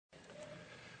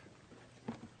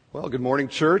Well, good morning,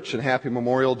 church, and happy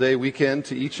Memorial Day weekend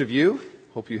to each of you.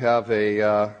 Hope you have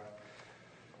a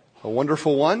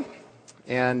wonderful one.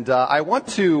 And I want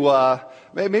to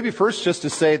maybe first just to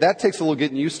say that takes a little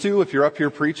getting used to if you're up here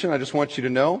preaching. I just want you to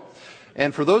know.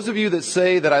 And for those of you that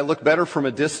say that I look better from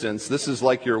a distance, this is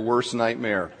like your worst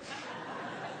nightmare.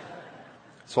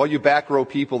 So all you back row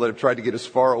people that have tried to get as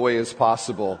far away as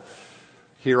possible,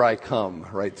 here I come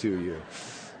right to you.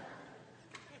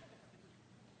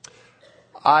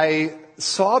 I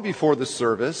saw before the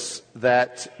service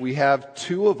that we have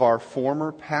two of our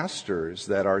former pastors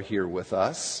that are here with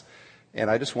us, and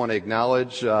I just want to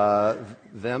acknowledge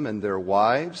them and their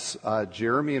wives.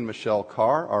 Jeremy and Michelle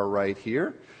Carr are right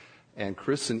here, and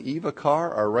Chris and Eva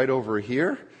Carr are right over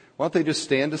here. Why don't they just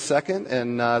stand a second,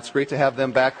 and it's great to have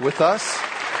them back with us.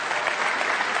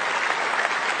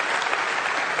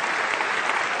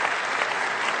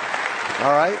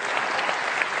 All right.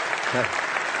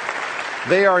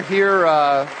 They are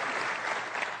here,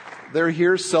 they're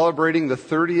here celebrating the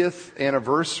 30th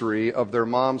anniversary of their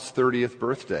mom's 30th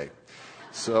birthday.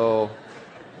 So,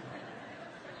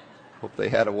 hope they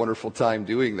had a wonderful time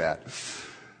doing that.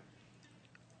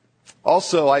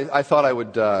 Also, I thought I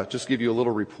would just give you a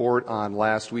little report on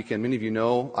last weekend. Many of you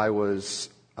know I was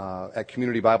at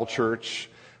Community Bible Church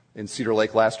in Cedar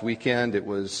Lake last weekend. It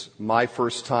was my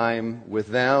first time with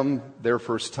them, their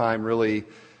first time really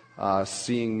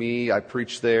seeing me. I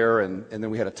preached there, and then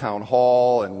we had a town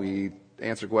hall, and we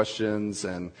answered questions,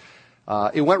 and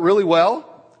it went really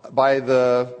well by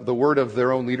the word of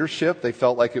their own leadership. They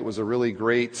felt like it was a really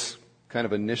great kind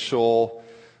of initial,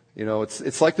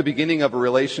 it's like the beginning of a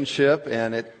relationship,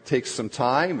 and it takes some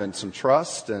time and some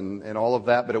trust and all of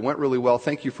that, but it went really well.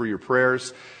 Thank you for your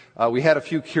prayers. We had a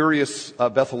few curious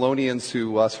Bethelonians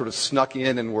who sort of snuck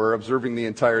in and were observing the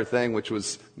entire thing, which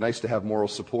was nice to have moral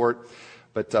support.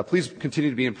 But please continue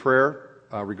to be in prayer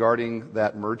regarding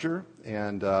that merger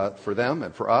and for them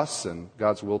and for us and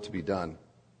God's will to be done.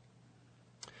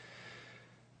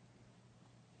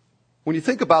 When you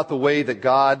think about the way that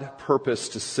God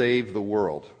purposed to save the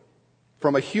world,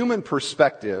 from a human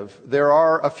perspective, there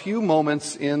are a few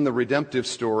moments in the redemptive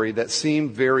story that seem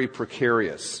very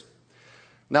precarious.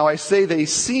 Now, I say they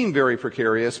seem very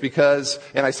precarious because,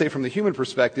 and I say from the human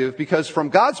perspective, because from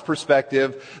God's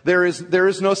perspective, there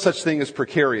is no such thing as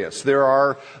precarious. There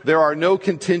are no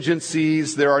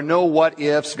contingencies. There are no what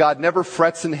ifs. God never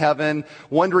frets in heaven,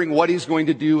 wondering what he's going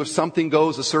to do if something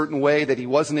goes a certain way that he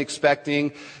wasn't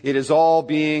expecting. It is all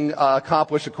being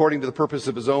accomplished according to the purpose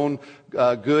of his own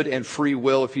good and free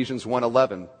will, Ephesians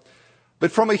 1:11.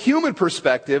 But from a human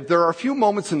perspective, there are a few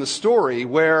moments in the story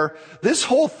where this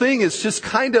whole thing is just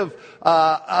kind of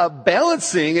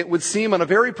balancing, it would seem, on a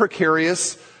very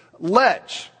precarious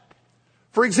ledge.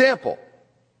 For example,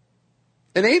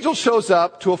 an angel shows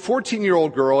up to a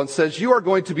 14-year-old girl and says, "You are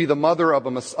going to be the mother of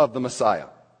the Messiah."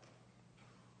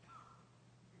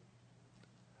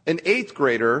 An 8th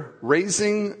grader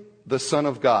raising the Son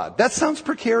of God. That sounds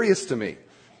precarious to me.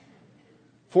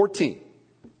 14.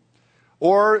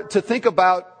 Or to think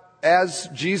about as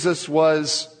Jesus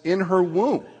was in her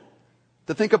womb,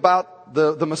 to think about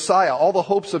the Messiah, all the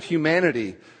hopes of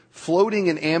humanity floating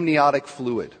in amniotic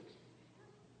fluid.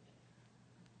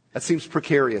 That seems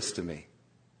precarious to me.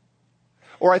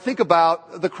 Or I think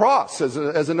about the cross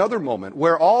as another moment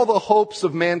where all the hopes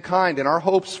of mankind and our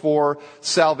hopes for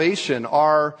salvation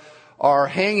are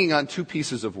hanging on 2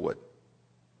 pieces of wood.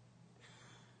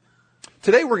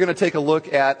 Today we're going to take a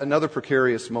look at another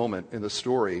precarious moment in the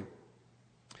story.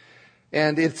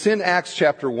 And it's in Acts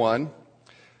chapter 1.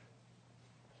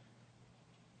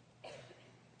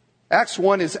 Acts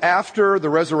 1 is after the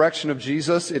resurrection of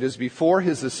Jesus. It is before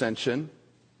his ascension.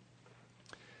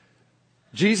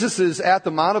 Jesus is at the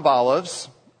Mount of Olives,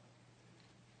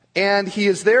 and he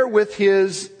is there with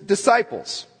his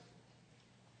disciples.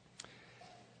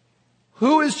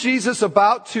 Who is Jesus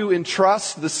about to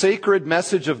entrust the sacred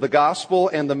message of the gospel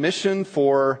and the mission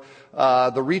for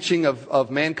the reaching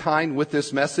of mankind with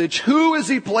this message? Who is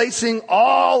he placing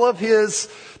all of his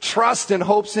trust and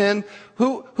hopes in?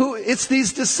 Who? It's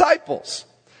these disciples.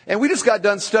 And we just got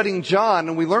done studying John,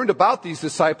 and we learned about these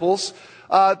disciples.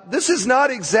 This is not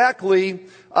exactly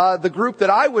the group that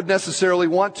I would necessarily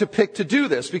want to pick to do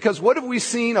this, because what have we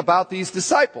seen about these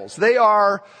disciples? They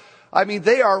are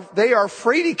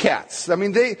fraidy cats.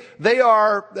 They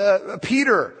are,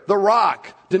 Peter, the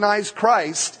rock, denies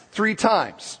Christ 3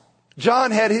 times.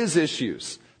 John had his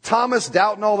issues. Thomas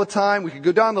doubting all the time. We could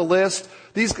go down the list.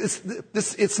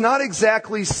 It's not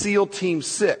exactly SEAL Team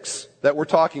 6 that we're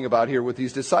talking about here with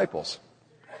these disciples.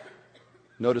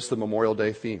 Notice the Memorial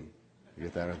Day theme. You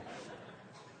get that?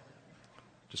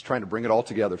 Just trying to bring it all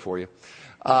together for you.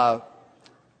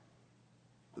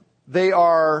 They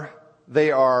are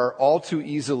all too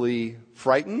easily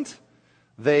frightened.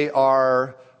 They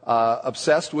are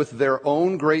obsessed with their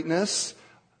own greatness.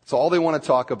 It's all they want to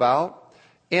talk about.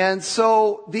 And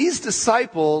so these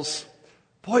disciples,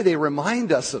 boy, they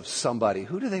remind us of somebody.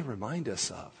 Who do they remind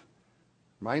us of?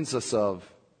 Reminds us of,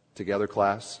 together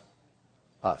class,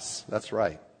 us. That's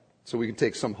right. So we can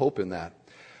take some hope in that.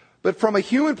 But from a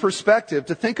human perspective,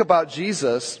 to think about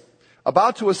Jesus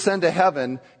about to ascend to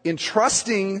heaven,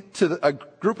 entrusting to a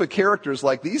group of characters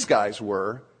like these guys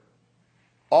were,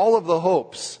 all of the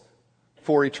hopes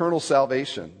for eternal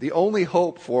salvation, the only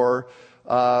hope for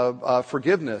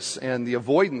forgiveness and the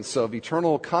avoidance of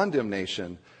eternal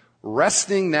condemnation,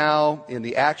 resting now in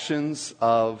the actions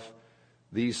of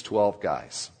these 12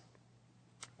 guys.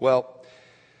 Well,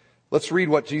 let's read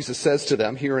what Jesus says to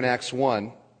them here in Acts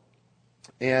 1.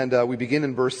 And we begin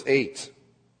in verse 8.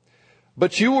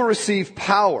 But you will receive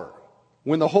power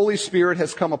when the Holy Spirit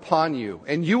has come upon you,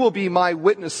 and you will be my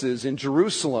witnesses in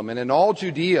Jerusalem and in all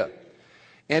Judea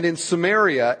and in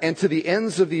Samaria and to the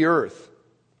ends of the earth.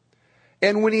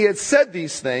 And when he had said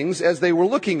these things, as they were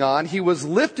looking on, he was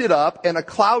lifted up, and a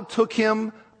cloud took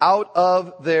him out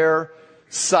of their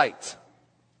sight.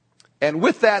 And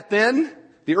with that then,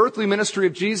 the earthly ministry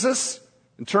of Jesus,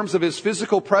 in terms of his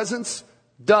physical presence,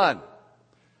 done.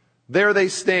 There they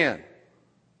stand.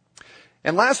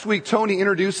 And last week, Tony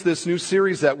introduced this new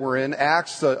series that we're in,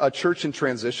 Acts, a church in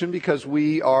transition, because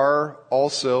we are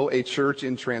also a church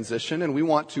in transition, and we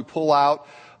want to pull out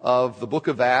of the book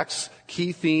of Acts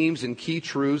key themes and key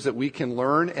truths that we can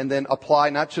learn and then apply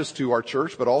not just to our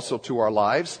church, but also to our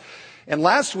lives. And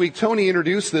last week, Tony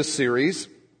introduced this series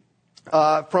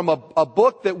from a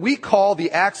book that we call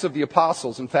the Acts of the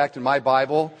Apostles. In fact, in my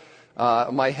Bible,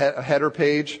 my header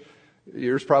page,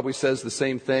 yours probably says the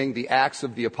same thing, the Acts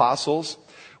of the Apostles,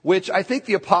 which I think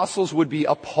the apostles would be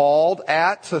appalled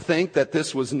at, to think that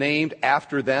this was named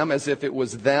after them, as if it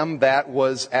was them that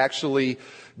was actually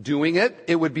doing it.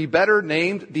 It would be better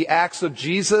named the Acts of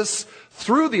Jesus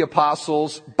through the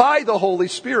apostles by the Holy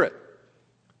Spirit.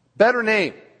 Better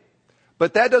name.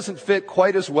 But that doesn't fit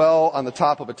quite as well on the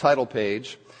top of a title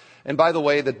page. And by the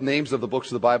way, the names of the books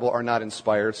of the Bible are not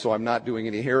inspired, so I'm not doing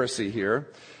any heresy here.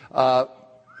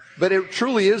 But it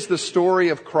truly is the story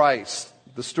of Christ,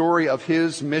 the story of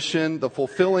his mission, the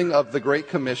fulfilling of the Great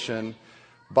Commission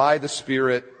by the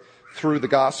Spirit through the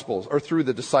Gospels, or through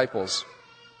the disciples.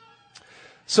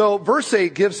 So verse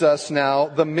 8 gives us now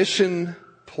the mission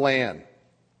plan.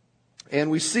 And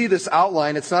we see this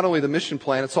outline. It's not only the mission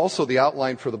plan, it's also the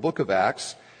outline for the book of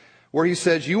Acts, where he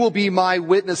says, you will be my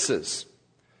witnesses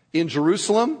in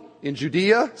Jerusalem, in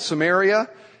Judea, Samaria,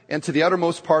 and to the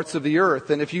uttermost parts of the earth.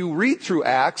 And if you read through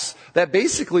Acts, that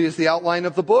basically is the outline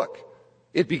of the book.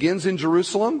 It begins in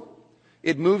Jerusalem.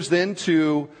 It moves then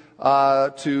to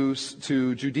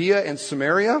Judea and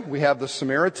Samaria. We have the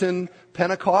Samaritan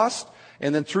Pentecost.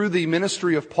 And then through the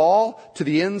ministry of Paul to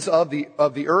the ends of the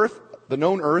earth, the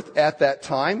known earth at that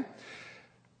time.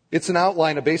 It's an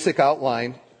outline, a basic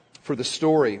outline for the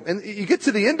story. And you get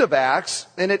to the end of Acts,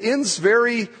 and it ends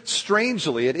very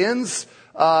strangely. It ends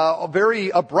very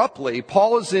abruptly.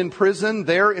 Paul is in prison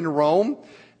there in Rome,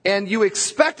 and you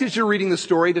expect as you're reading the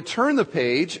story to turn the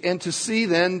page and to see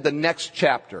then the next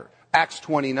chapter, Acts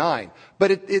 29.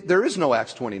 But there is no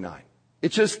Acts 29.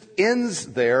 It just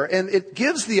ends there, and it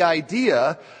gives the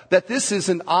idea that this is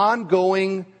an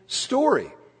ongoing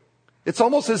story. It's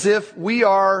almost as if we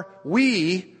are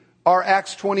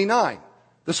Acts 29.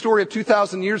 The story of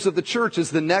 2,000 years of the church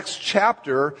is the next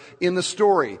chapter in the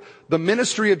story. The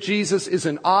ministry of Jesus is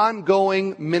an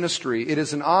ongoing ministry. It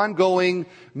is an ongoing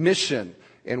mission,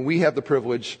 and we have the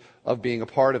privilege of being a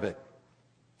part of it.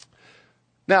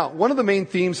 Now, one of the main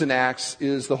themes in Acts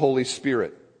is the Holy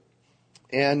Spirit.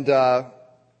 And to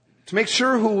make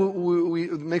sure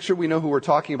we know who we're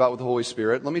talking about with the Holy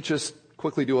Spirit, let me just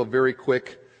quickly do a very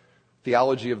quick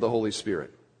theology of the Holy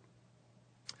Spirit.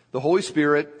 The Holy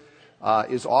Spirit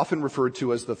is often referred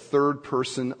to as the third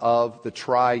person of the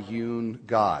triune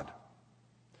God.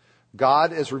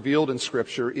 God, as revealed in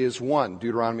Scripture, is one.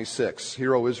 Deuteronomy 6.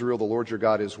 Hear, O Israel, the Lord your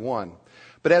God is one.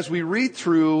 But as we read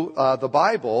through the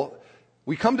Bible,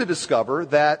 we come to discover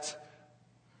that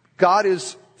God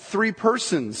is three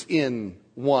persons in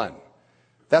one.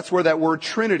 That's where that word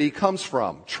Trinity comes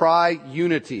from.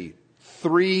 Tri-unity.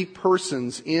 Three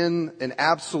persons in an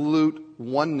absolute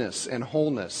oneness and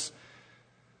wholeness.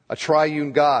 A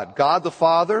triune God. God the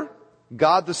Father,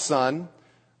 God the Son,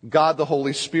 God the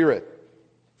Holy Spirit.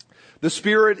 The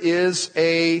Spirit is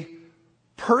a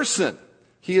person.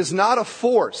 He is not a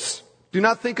force. Do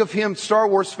not think of him, Star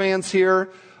Wars fans here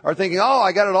are thinking, oh,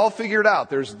 I got it all figured out.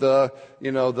 There's the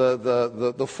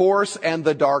force and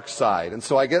the dark side. And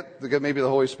so I get maybe the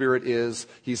Holy Spirit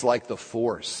he's like the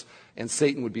force. And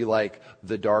Satan would be like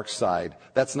the dark side.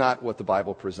 That's not what the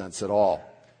Bible presents at all.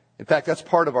 In fact, that's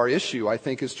part of our issue, I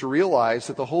think, is to realize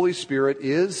that the Holy Spirit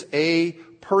is a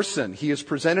person. He is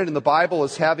presented in the Bible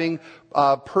as having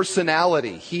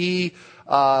personality. He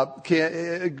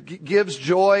gives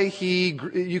joy.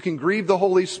 You can grieve the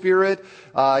Holy Spirit.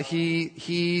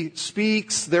 He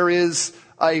speaks. There is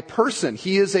a person.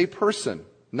 He is a person,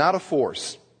 not a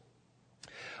force.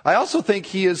 I also think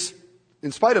he is,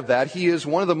 in spite of that, he is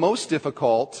one of the most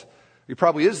difficult, he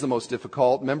probably is the most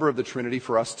difficult member of the Trinity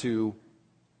for us to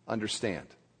understand.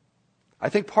 I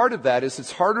think part of that is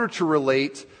it's harder to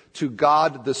relate to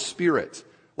God the Spirit.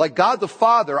 Like God the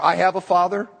Father, I have a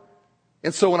Father.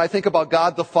 And so when I think about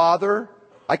God the Father,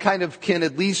 I kind of can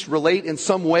at least relate in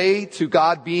some way to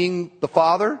God being the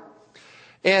Father.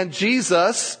 And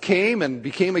Jesus came and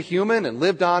became a human and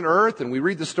lived on earth. And we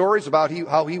read the stories about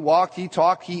how he walked, he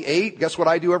talked, he ate. Guess what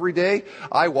I do every day?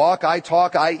 I walk, I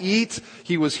talk, I eat.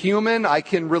 He was human. I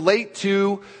can relate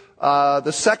to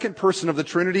the second person of the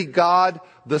Trinity, God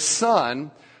the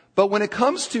Son. But when it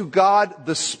comes to God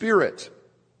the Spirit,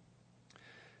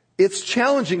 it's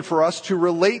challenging for us to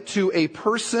relate to a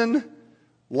person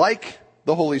like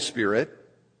the Holy Spirit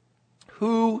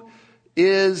who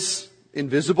is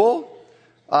invisible,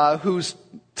 whose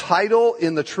title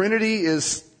in the Trinity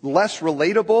is less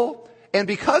relatable. And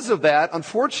because of that,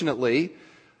 unfortunately,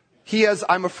 he has,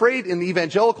 I'm afraid in the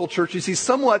evangelical churches, he's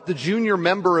somewhat the junior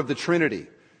member of the Trinity.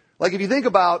 Like if you think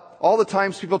about all the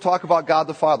times people talk about God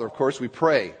the Father, of course we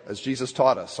pray, as Jesus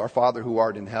taught us, our Father who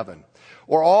art in heaven.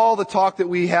 Or all the talk that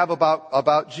we have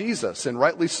about Jesus, and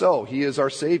rightly so. He is our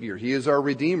Savior. He is our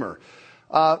Redeemer.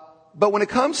 But when it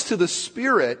comes to the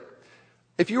Spirit,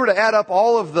 if you were to add up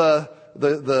all of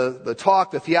the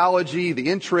talk, the theology, the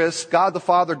interests, God the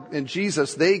Father and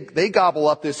Jesus, they gobble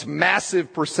up this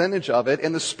massive percentage of it,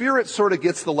 and the Spirit sort of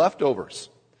gets the leftovers.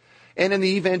 And in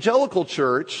the evangelical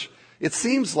church, it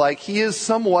seems like he is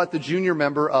somewhat the junior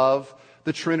member of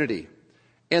the Trinity.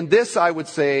 And this, I would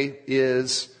say,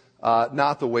 is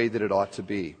not the way that it ought to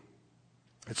be.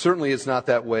 It certainly is not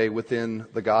that way within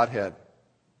the Godhead.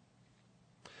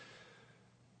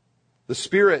 The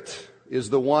Spirit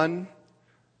is the one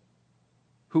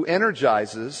who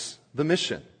energizes the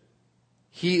mission.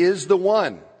 He is the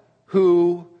one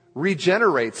who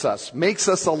regenerates us, makes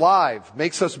us alive,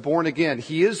 makes us born again.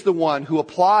 He is the one who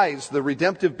applies the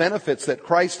redemptive benefits that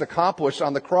Christ accomplished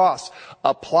on the cross,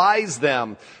 applies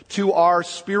them to our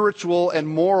spiritual and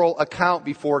moral account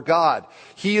before God.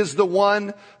 He is the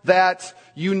one that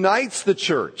unites the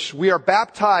church. We are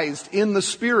baptized in the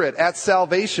Spirit at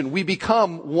salvation. We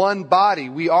become one body.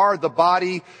 We are the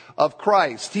body of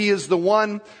Christ. He is the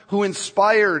one who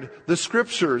inspired the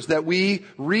scriptures that we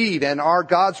read and are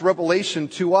God's revelation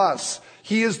to us.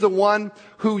 He is the one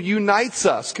who unites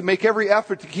us, can make every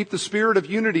effort to keep the spirit of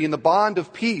unity in the bond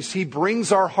of peace. He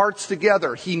brings our hearts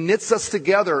together. He knits us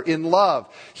together in love.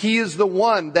 He is the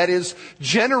one that is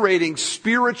generating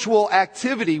spiritual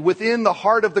activity within the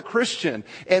heart of the Christian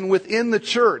and within the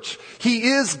church. He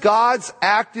is God's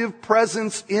active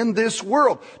presence in this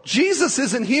world. Jesus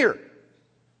isn't here.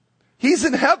 He's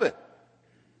in heaven.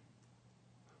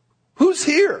 Who's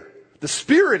here? The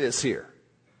Spirit is here.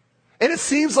 And it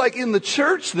seems like in the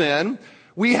church then,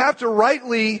 we have to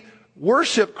rightly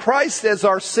worship Christ as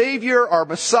our Savior, our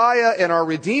Messiah, and our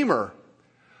Redeemer.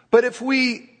 But if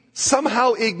we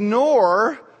somehow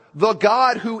ignore the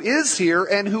God who is here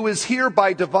and who is here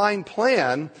by divine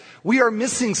plan, we are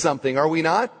missing something, are we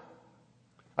not?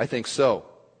 I think so.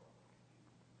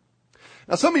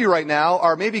 Now, some of you right now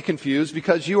are maybe confused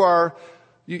because you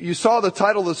saw the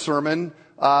title of the sermon,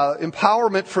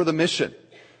 Empowerment for the Mission.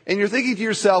 And you're thinking to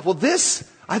yourself, well,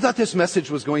 I thought this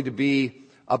message was going to be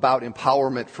about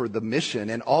empowerment for the mission,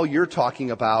 and all you're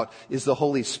talking about is the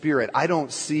Holy Spirit. I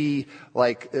don't see,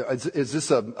 is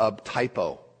this a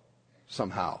typo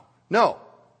somehow? No.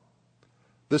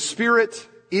 The Spirit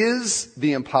is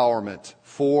the empowerment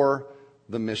for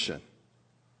the mission.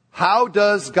 How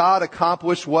does God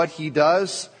accomplish what He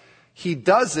does? He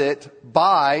does it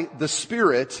by the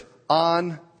Spirit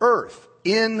on earth,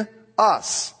 in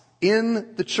us,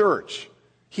 in the church.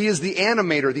 He is the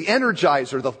animator, the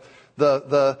energizer,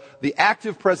 the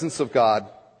active presence of God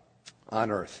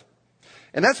on earth.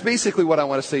 And that's basically what I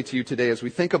want to say to you today as we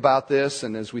think about this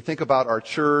and as we think about our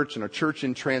church and our church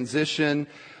in transition.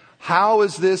 How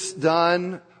is this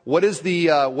done? What is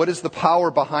the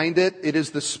power behind it? It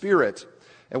is the Spirit.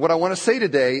 And what I want to say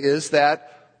today is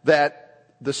that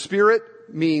the Spirit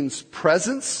means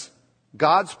presence,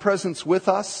 God's presence with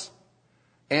us,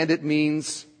 and it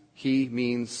means, he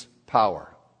means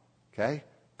power. Okay?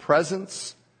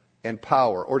 Presence and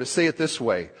power. Or to say it this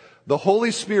way, the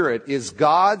Holy Spirit is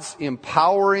God's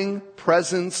empowering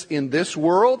presence in this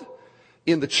world,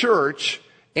 in the church,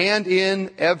 and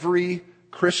in every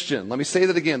Christian. Let me say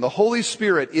that again. The Holy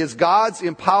Spirit is God's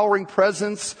empowering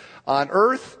presence on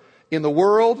earth, in the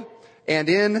world, and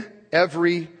in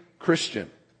every Christian.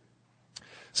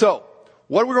 So,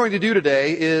 what we're going to do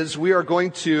today is we are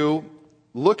going to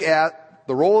look at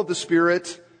the role of the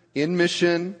Spirit in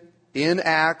mission, in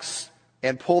Acts,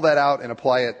 and pull that out and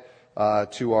apply it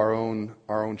to our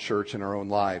own church and our own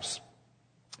lives.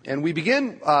 And we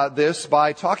begin this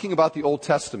by talking about the Old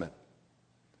Testament.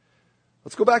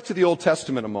 Let's go back to the Old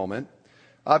Testament a moment,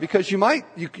 because you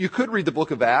could read the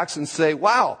book of Acts and say,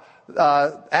 wow,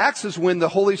 Acts is when the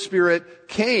Holy Spirit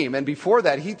came, and before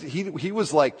that he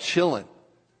was like chilling.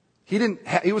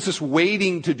 He was just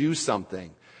waiting to do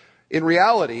something. In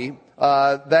reality,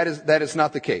 that is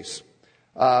not the case.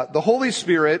 The Holy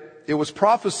Spirit, it was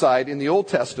prophesied in the Old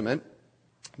Testament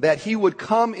that he would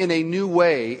come in a new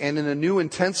way and in a new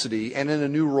intensity and in a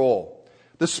new role.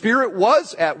 The Spirit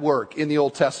was at work in the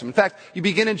Old Testament. In fact, you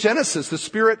begin in Genesis, the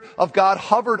Spirit of God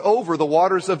hovered over the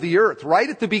waters of the earth. Right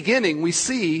at the beginning, we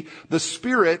see the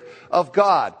Spirit of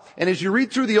God. And as you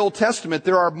read through the Old Testament,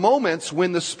 there are moments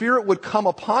when the Spirit would come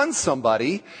upon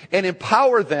somebody and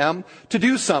empower them to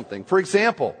do something. For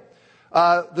example,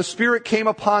 the Spirit came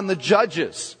upon the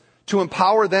judges to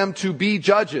empower them to be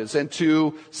judges and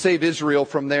to save Israel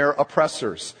from their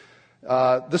oppressors.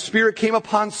 The Spirit came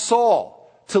upon Saul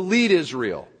to lead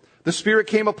Israel. The Spirit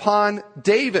came upon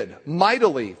David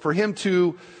mightily for him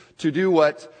to do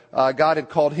what God had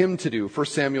called him to do, 1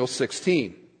 Samuel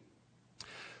 16.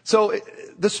 So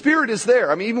the Spirit is there.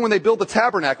 I mean, even when they built the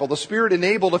tabernacle, the Spirit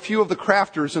enabled a few of the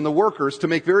crafters and the workers to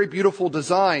make very beautiful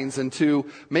designs and to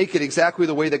make it exactly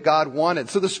the way that God wanted.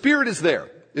 So the Spirit is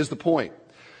there, is the point.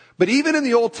 But even in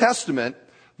the Old Testament,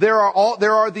 there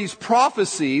are these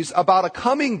prophecies about a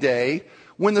coming day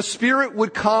when the Spirit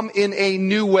would come in a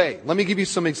new way. Let me give you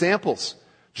some examples.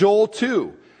 Joel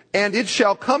 2, and it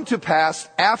shall come to pass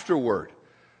afterward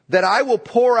that I will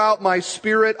pour out my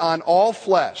Spirit on all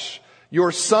flesh.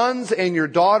 Your sons and your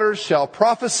daughters shall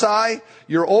prophesy,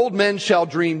 your old men shall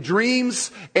dream dreams,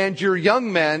 and your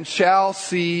young men shall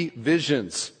see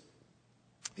visions.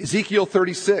 Ezekiel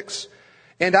 36,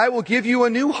 and I will give you a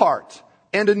new heart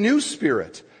and a new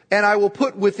spirit, and I will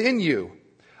put within you.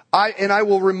 I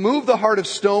will remove the heart of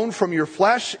stone from your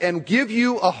flesh and give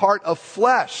you a heart of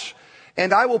flesh.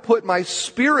 And I will put my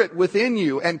Spirit within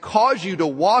you and cause you to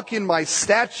walk in my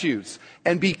statutes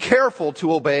and be careful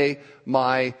to obey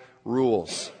my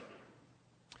rules.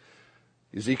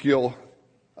 Ezekiel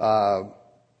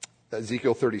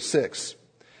 36.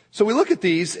 So we look at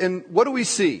these and what do we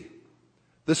see?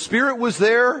 The Spirit was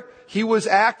there. He was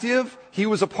active. He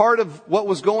was a part of what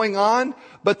was going on.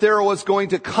 But there was going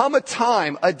to come a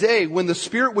time, a day, when the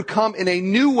Spirit would come in a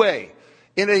new way,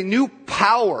 in a new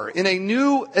power, in a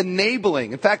new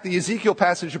enabling. In fact, the Ezekiel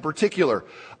passage in particular,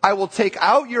 I will take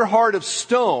out your heart of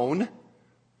stone.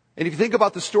 And if you think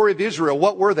about the story of Israel,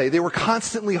 what were they? They were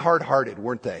constantly hard-hearted,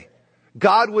 weren't they?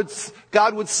 God would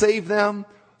save them,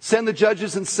 send the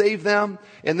judges and save them,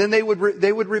 and then they would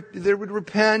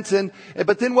repent.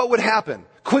 But then what would happen?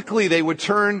 Quickly they would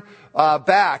turn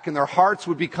back, and their hearts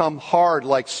would become hard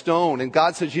like stone. And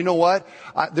God says, you know what?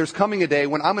 There's coming a day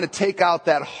when I'm going to take out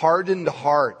that hardened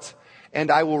heart,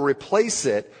 and I will replace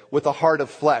it with a heart of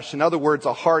flesh. In other words,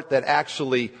 a heart that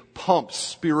actually pumps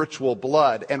spiritual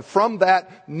blood. And from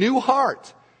that new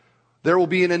heart, there will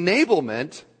be an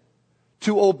enablement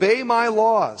to obey my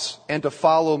laws and to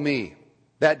follow me.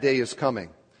 That day is coming.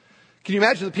 Can you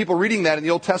imagine the people reading that in the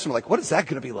Old Testament? Like, what is that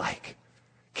going to be like?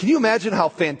 Can you imagine how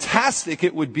fantastic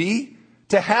it would be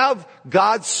to have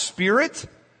God's Spirit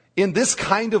in this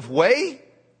kind of way?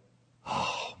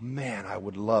 Oh, man, I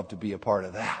would love to be a part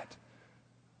of that.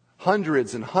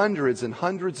 Hundreds and hundreds and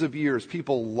hundreds of years,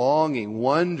 people longing,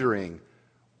 wondering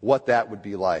what that would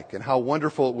be like and how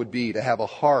wonderful it would be to have a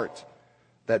heart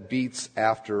that beats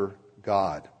after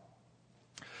God.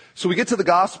 So we get to the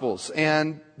Gospels,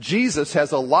 and Jesus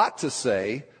has a lot to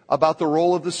say about the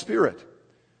role of the Spirit.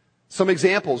 Some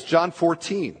examples, John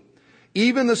 14.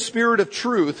 Even the Spirit of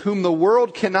truth, whom the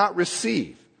world cannot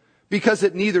receive, because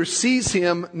it neither sees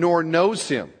him nor knows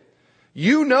him.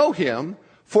 You know him,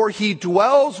 for he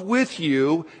dwells with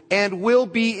you and will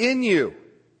be in you.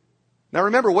 Now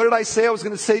remember, what did I say I was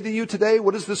going to say to you today?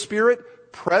 What is the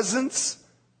Spirit? Presence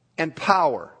and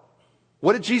power.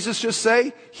 What did Jesus just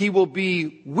say? He will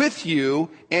be with you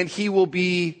and he will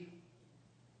be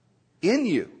in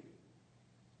you.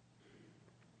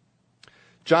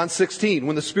 John 16,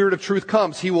 when the Spirit of truth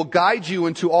comes, he will guide you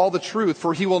into all the truth,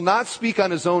 for he will not speak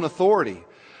on his own authority.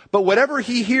 But whatever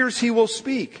he hears, he will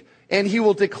speak, and he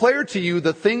will declare to you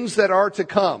the things that are to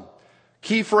come.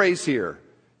 Key phrase here.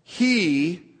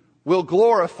 He will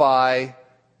glorify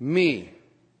me.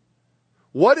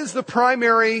 What is the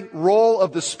primary role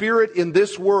of the Spirit in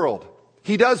this world?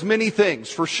 He does many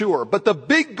things, for sure. But the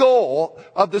big goal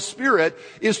of the Spirit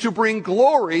is to bring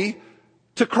glory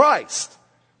to Christ.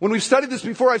 When we've studied this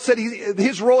before, I've said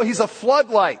his role, he's a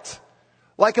floodlight,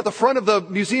 like at the front of the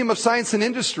Museum of Science and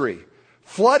Industry,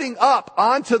 flooding up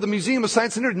onto the Museum of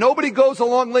Science and Industry. Nobody goes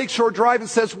along Lakeshore Drive and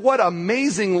says, what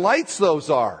amazing lights those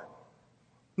are.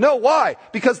 No, why?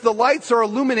 Because the lights are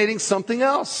illuminating something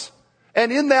else.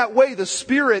 And in that way, the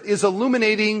Spirit is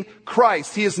illuminating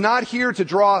Christ. He is not here to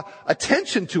draw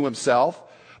attention to himself,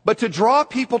 but to draw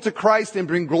people to Christ and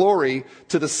bring glory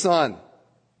to the Son.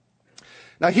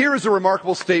 Now here is a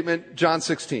remarkable statement, John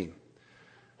 16.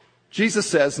 Jesus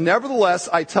says, nevertheless,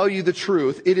 I tell you the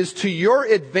truth. It is to your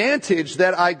advantage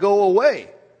that I go away.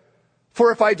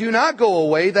 For if I do not go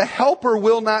away, the Helper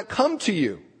will not come to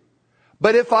you.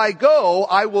 But if I go,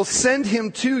 I will send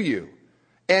him to you.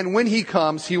 And when he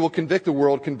comes, he will convict the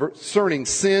world concerning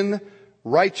sin,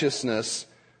 righteousness,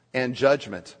 and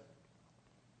judgment.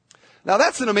 Now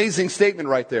that's an amazing statement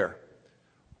right there.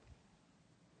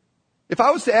 If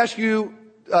I was to ask you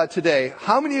today,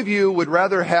 how many of you would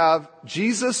rather have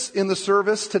Jesus in the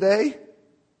service today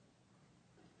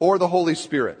or the Holy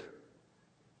Spirit?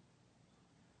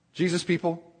 Jesus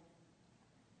people?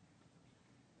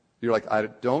 You're like, I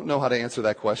don't know how to answer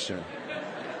that question.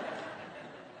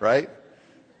 Right?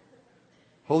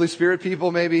 Holy Spirit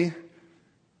people, maybe?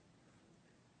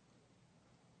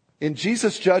 In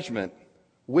Jesus' judgment,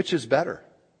 which is better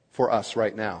for us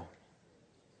right now?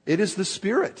 It is the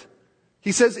Spirit.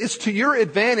 He says, it's to your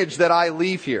advantage that I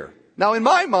leave here. Now, in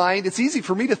my mind, it's easy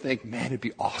for me to think, man, it'd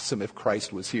be awesome if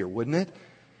Christ was here, wouldn't it?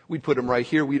 We'd put him right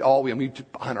here. We'd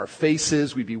on our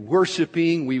faces. We'd be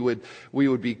worshiping. We would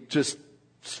be just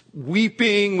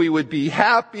weeping. We would be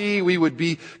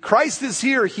happy. Christ is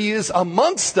here. He is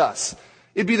amongst us.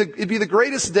 It'd be the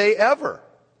greatest day ever.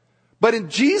 But in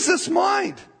Jesus'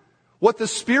 mind, what the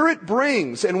Spirit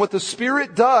brings and what the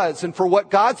Spirit does and for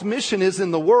what God's mission is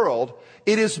in the world,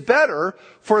 it is better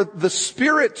for the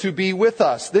Spirit to be with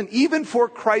us than even for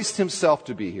Christ himself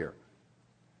to be here.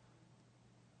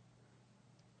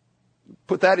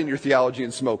 Put that in your theology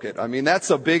and smoke it. I mean, that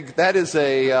is a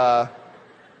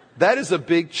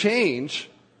big change.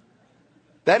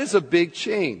 That is a big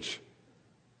change.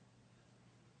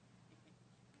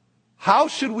 How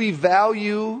should we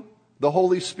value the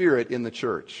Holy Spirit in the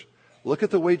church? Look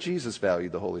at the way Jesus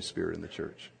valued the Holy Spirit in the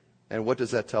church. And what does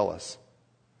that tell us?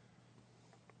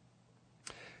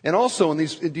 And also,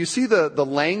 do you see the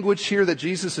language here that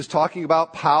Jesus is talking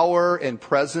about? Power and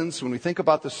presence. When we think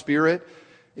about the Spirit,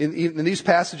 in these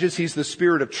passages, he's the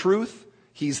Spirit of truth.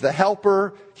 He's the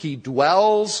helper. He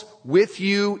dwells with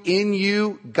you, in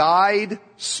you, guide,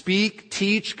 speak,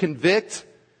 teach, convict.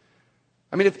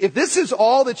 I mean, if this is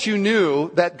all that you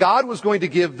knew, that God was going to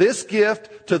give this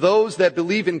gift to those that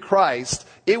believe in Christ,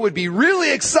 it would be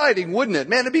really exciting, wouldn't it?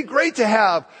 Man, it'd be great to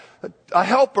have a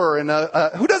helper and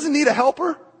who doesn't need a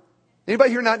helper?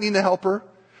 Anybody here not need a helper?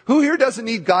 Who here doesn't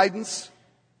need guidance?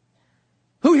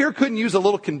 Who here couldn't use a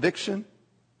little conviction?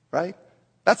 Right?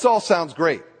 That all sounds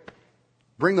great.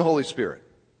 Bring the Holy Spirit.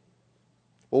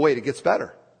 Well, wait, it gets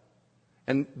better.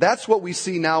 And that's what we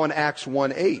see now in Acts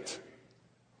 1:8.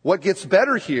 What gets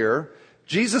better here,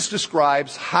 Jesus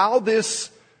describes how this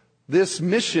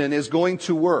mission is going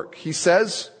to work. He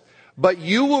says, but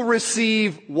you will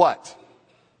receive what?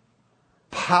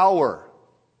 Power.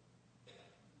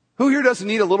 Who here doesn't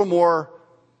need a little more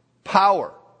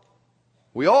power?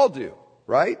 We all do,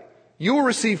 right? You will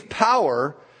receive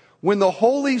power when the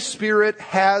Holy Spirit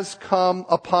has come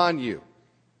upon you.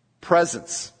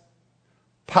 Presence.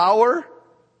 Power,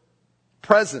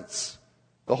 presence.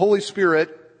 The Holy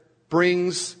Spirit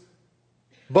brings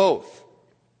both.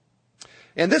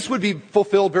 And this would be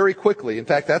fulfilled very quickly. In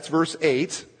fact, that's verse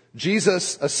 8.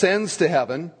 Jesus ascends to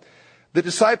heaven. The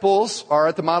disciples are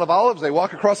at the Mount of Olives. They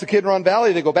walk across the Kidron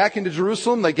Valley. They go back into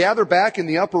Jerusalem. They gather back in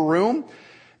the upper room.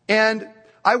 And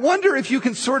I wonder if you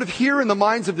can sort of hear in the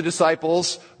minds of the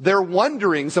disciples their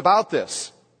wonderings about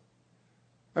this.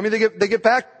 I mean, they get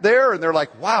back there and they're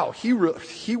like, wow, he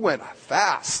went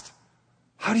fast.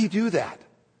 How do you do that?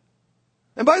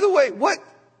 And by the way,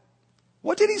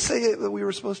 what did he say that we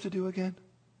were supposed to do again?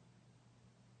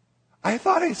 I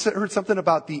thought I heard something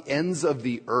about the ends of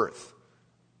the earth.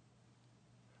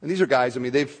 And these are guys, I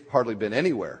mean, they've hardly been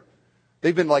anywhere.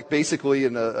 They've been like basically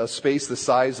in a space the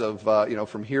size of,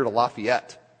 from here to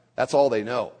Lafayette. That's all they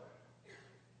know.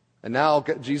 And now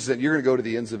Jesus said, you're going to go to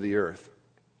the ends of the earth.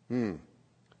 And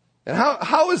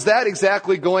how is that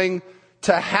exactly going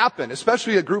to happen?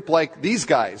 Especially a group like these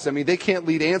guys. I mean, they can't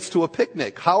lead ants to a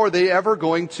picnic. How are they ever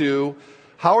going to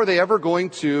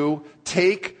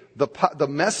take the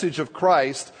message of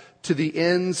Christ to the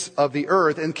ends of the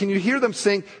earth? And can you hear them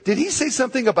saying, did he say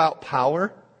something about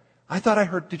power?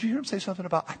 Did you hear him say something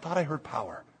about, I thought I heard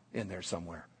power in there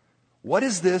somewhere. What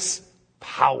is this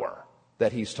power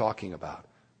that he's talking about?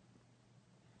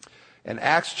 And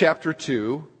Acts chapter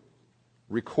 2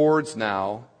 records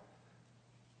now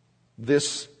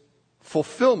this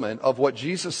fulfillment of what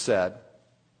Jesus said.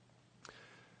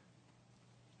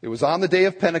 It was on the day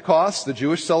of Pentecost, the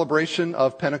Jewish celebration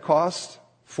of Pentecost,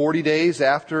 40 days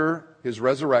after his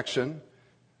resurrection.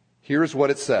 Here's what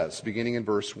it says, beginning in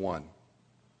verse 1.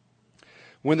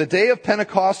 When the day of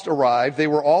Pentecost arrived, they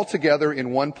were all together in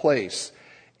one place.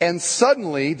 And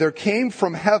suddenly there came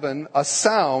from heaven a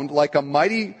sound like a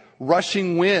mighty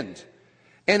rushing wind.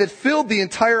 And it filled the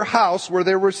entire house where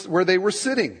they were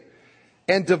sitting.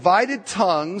 And divided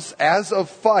tongues as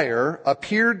of fire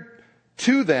appeared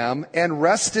to them and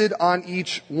rested on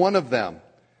each one of them.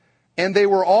 And they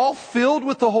were all filled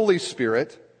with the Holy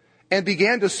Spirit and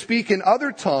began to speak in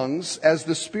other tongues as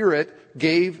the Spirit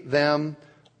gave them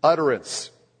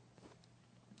utterance.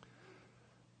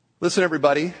 Listen,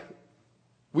 everybody,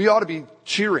 we ought to be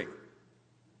cheering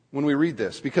when we read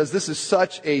this, because this is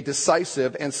such a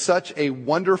decisive and such a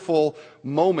wonderful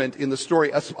moment in the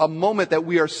story, a moment that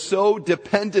we are so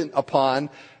dependent upon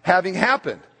having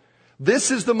happened. This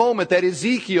is the moment that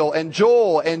Ezekiel and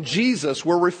Joel and Jesus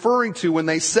were referring to when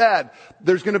they said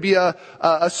there's going to be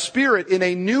a Spirit in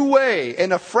a new way,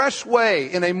 in a fresh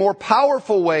way, in a more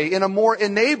powerful way, in a more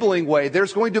enabling way.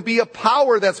 There's going to be a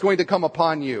power that's going to come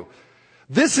upon you.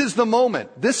 This is the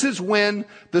moment. This is when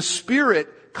the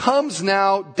Spirit comes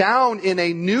now down in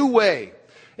a new way.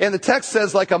 And the text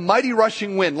says like a mighty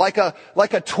rushing wind, like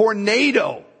a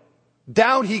tornado.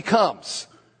 Down he comes.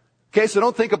 Okay, so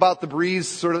don't think about the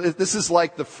breeze this is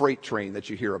like the freight train that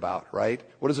you hear about, right?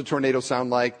 What does a tornado sound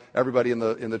like? Everybody in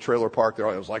the trailer park, it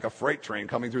was like a freight train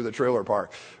coming through the trailer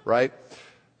park, right?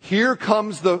 Here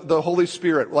comes the Holy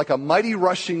Spirit, like a mighty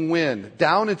rushing wind,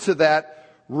 down into that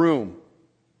room.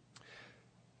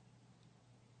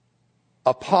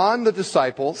 Upon the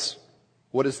disciples,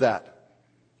 what is that?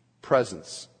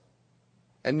 Presence.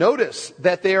 And notice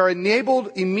that they are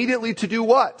enabled immediately to do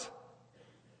what?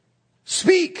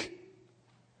 Speak.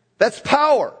 That's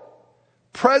power.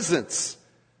 Presence.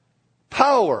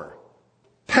 Power.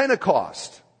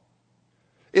 Pentecost.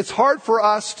 It's hard for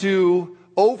us to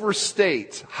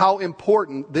overstate how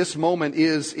important this moment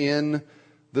is in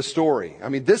the story. I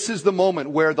mean, this is the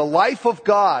moment where the life of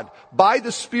God by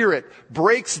the Spirit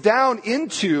breaks down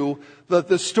into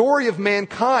the story of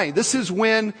mankind. This is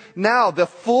when now the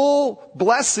full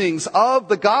blessings of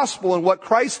the gospel and what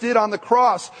Christ did on the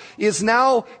cross is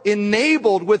now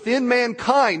enabled within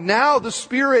mankind. Now the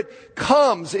Spirit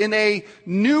comes in a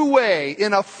new way,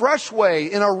 in a fresh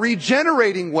way, in a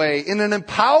regenerating way, in an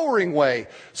empowering way,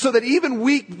 so that even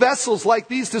weak vessels like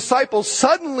these disciples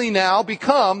suddenly now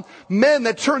become men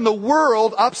that turn the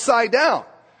world upside down.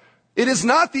 It is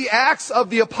not the acts of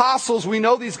the apostles. We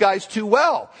know these guys too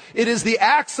well. It is the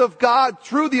acts of God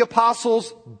through the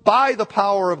apostles by the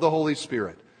power of the Holy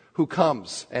Spirit, who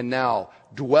comes and now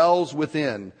dwells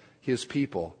within his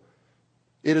people.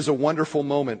 It is a wonderful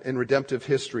moment in redemptive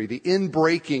history, the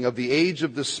inbreaking of the age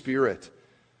of the Spirit,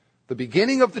 the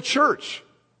beginning of the church.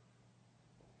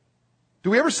 Do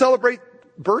we ever celebrate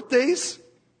birthdays?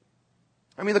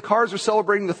 I mean, the Carrs are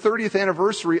celebrating the 30th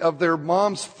anniversary of their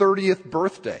mom's 30th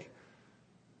birthday.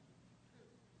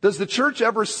 Does the church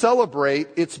ever celebrate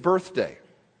its birthday?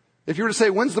 If you were to say,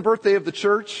 when's the birthday of the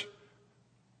church?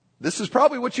 This is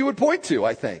probably what you would point to,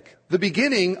 I think. The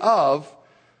beginning of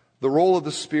the role of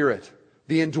the Spirit.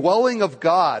 The indwelling of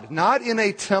God, not in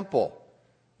a temple,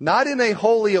 not in a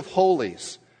holy of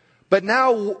holies, but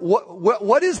now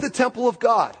what is the temple of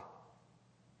God?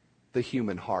 The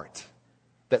human heart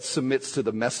that submits to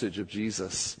the message of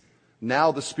Jesus.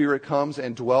 Now the Spirit comes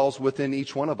and dwells within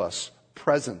each one of us.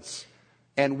 Presence.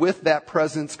 And with that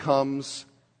presence comes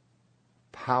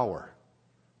power.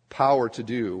 Power to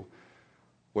do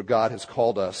what God has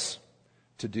called us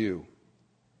to do.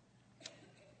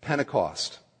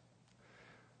 Pentecost.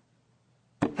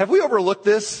 Have we overlooked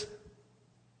this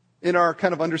in our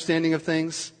kind of understanding of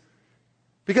things?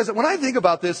 Because when I think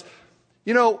about this,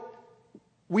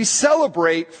 we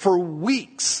celebrate for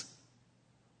weeks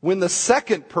when the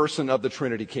second person of the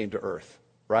Trinity came to earth,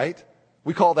 right?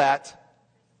 We call that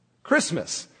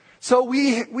Christmas. So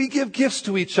we give gifts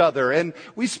to each other, and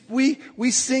we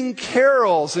sing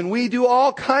carols, and we do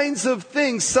all kinds of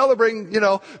things celebrating,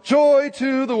 joy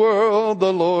to the world,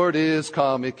 the Lord is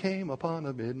come. It came upon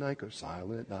a midnight or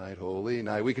silent night, holy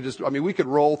night. We could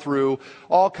roll through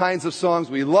all kinds of songs.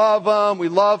 We love them. We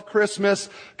love Christmas.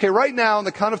 Okay, right now on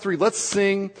the count of three, let's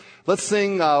sing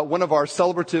one of our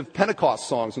celebrative Pentecost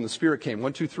songs when the Spirit came.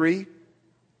 1, 2, 3.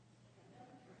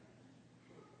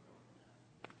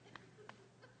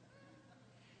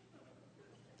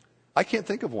 I can't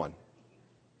think of one.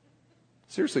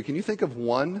 Seriously, can you think of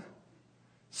one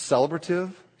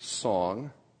celebrative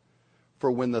song for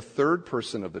when the third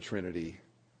person of the Trinity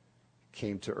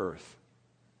came to earth?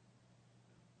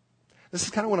 This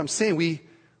is kind of what I'm saying.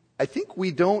 I think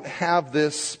we don't have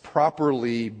this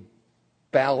properly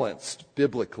balanced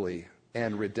biblically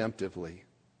and redemptively.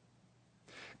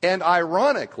 And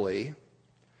ironically,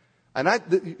 you're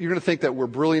going to think that we're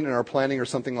brilliant in our planning or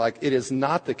something like it is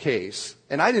not the case.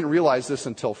 And I didn't realize this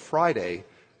until Friday.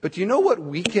 But do you know what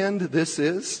weekend this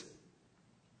is?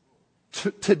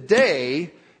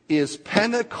 Today is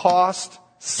Pentecost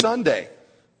Sunday.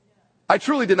 I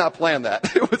truly did not plan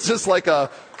that. It was just like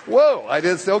whoa.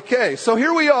 Okay. So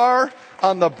here we are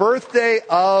on the birthday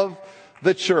of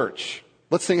the church.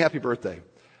 Let's sing happy birthday.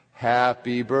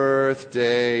 Happy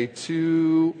birthday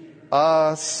to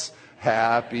us.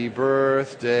 Happy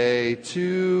birthday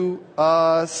to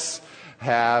us.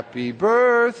 Happy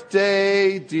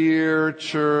birthday, dear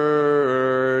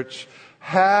church.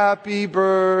 Happy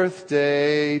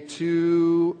birthday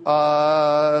to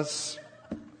us.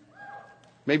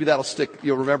 Maybe that'll stick.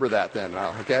 You'll remember that then,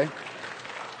 okay?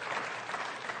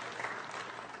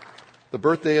 The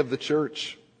birthday of the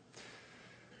church.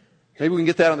 Maybe we can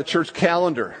get that on the church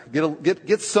calendar.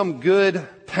 Get some good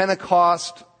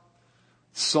Pentecost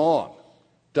song,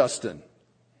 Dustin.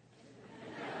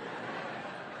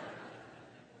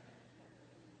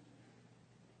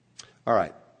 All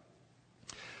right.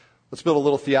 Let's build a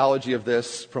little theology of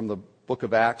this from the book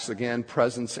of Acts. Again,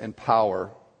 presence and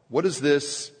power. What does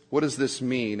this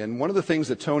mean? And one of the things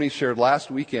that Tony shared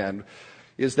last weekend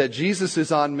is that Jesus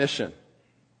is on mission.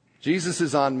 Jesus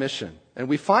is on mission. And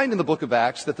we find in the book of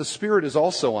Acts that the Spirit is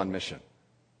also on mission.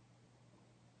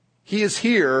 He is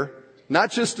here not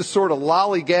just to sort of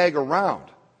lollygag around.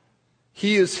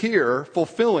 He is here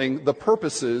fulfilling the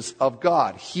purposes of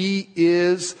God. He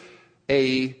is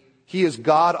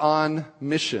God on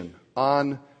mission,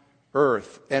 on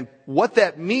earth. And what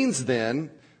that means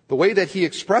then, the way that he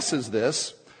expresses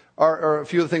this, are a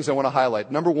few of the things I want to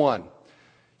highlight. Number one,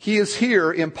 he is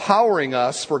here empowering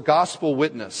us for gospel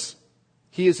witness.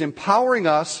 He is empowering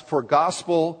us for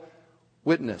gospel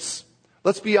witness.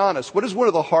 Let's be honest. What is one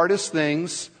of the hardest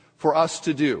things for us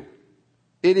to do?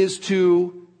 It is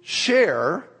to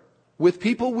share with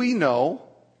people we know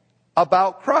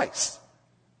about Christ.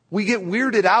 We get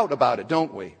weirded out about it,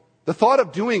 don't we? The thought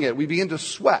of doing it, we begin to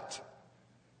sweat.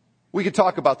 We can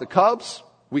talk about the Cubs.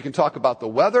 We can talk about the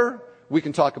weather. We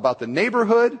can talk about the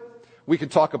neighborhood. We can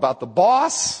talk about the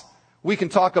boss. We can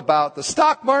talk about the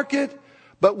stock market.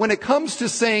 But when it comes to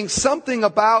saying something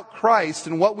about Christ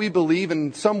and what we believe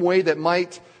in some way that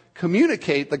might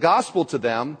communicate the gospel to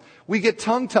them, we get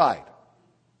tongue-tied.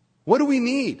 What do we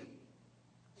need?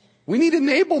 We need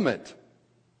enablement.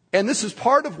 And this is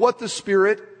part of what the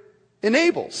Spirit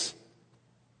enables.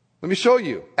 Let me show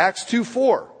you. Acts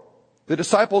 2:4. The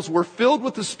disciples were filled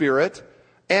with the Spirit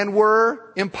and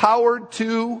were empowered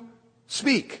to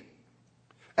speak.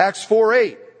 Acts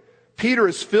 4:8. Peter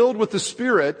is filled with the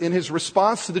Spirit in his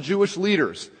response to the Jewish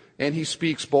leaders, and he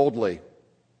speaks boldly.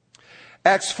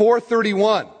 Acts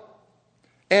 4:31.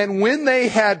 And when they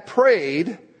had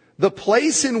prayed, the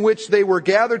place in which they were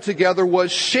gathered together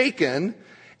was shaken,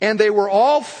 and they were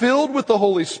all filled with the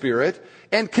Holy Spirit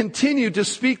and continued to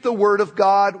speak the word of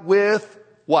God with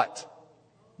what?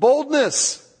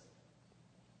 Boldness.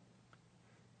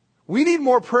 We need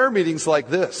more prayer meetings like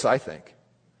this, I think.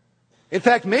 In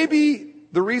fact, maybe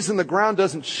the reason the ground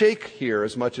doesn't shake here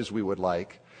as much as we would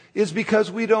like is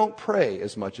because we don't pray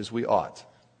as much as we ought.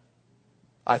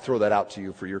 I throw that out to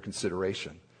you for your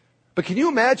consideration. But can you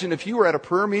imagine if you were at a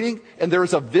prayer meeting and there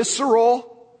is a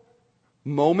visceral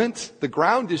moment, the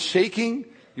ground is shaking,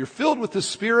 you're filled with the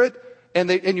Spirit, and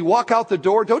you walk out the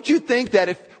door? Don't you think that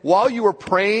if while you were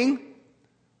praying,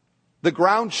 the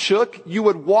ground shook, you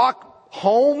would walk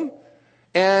home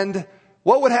and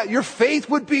what would happen? Your faith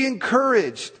would be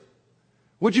encouraged.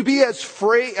 Would you be as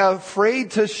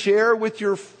afraid to share with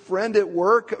your friend at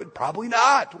work? Probably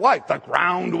not. Why? The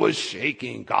ground was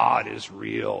shaking. God is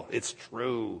real. It's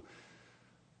true.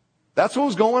 That's what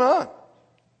was going on.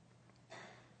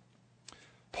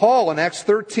 Paul in Acts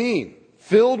 13,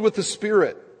 filled with the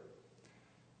Spirit,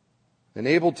 and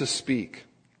able to speak.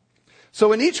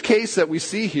 So in each case that we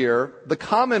see here, the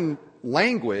common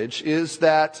language is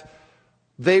that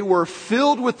they were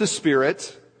filled with the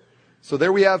Spirit. So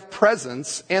there we have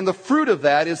presence, and the fruit of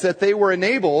that is that they were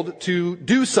enabled to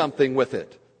do something with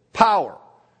it. Power,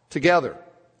 together.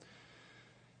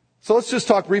 So let's just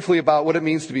talk briefly about what it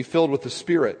means to be filled with the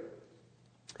Spirit.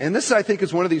 And this, I think,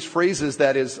 is one of these phrases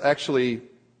that is actually,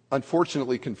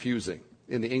 unfortunately, confusing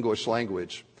in the English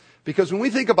language. Because when we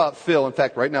think about fill, in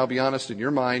fact, right now, be honest, in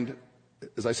your mind,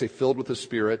 as I say, filled with the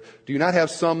Spirit, do you not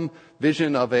have some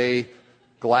vision of a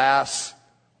glass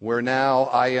where now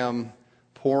I am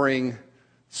pouring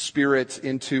Spirit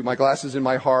into, my glass is in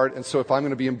my heart, and so if I'm going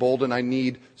to be emboldened, I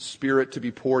need Spirit to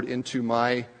be poured into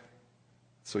my,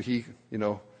 so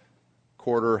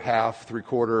quarter, half,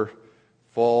 three-quarter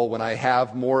full. When I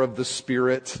have more of the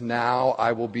Spirit, now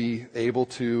I will be able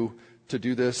to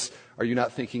do this. Are you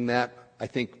not thinking that? I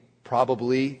think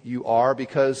probably you are,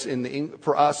 because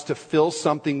for us to fill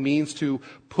something means to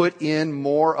put in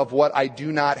more of what I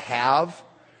do not have.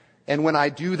 And when I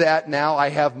do that, now I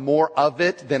have more of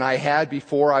it than I had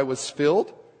before I was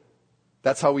filled.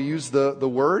 That's how we use the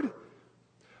word.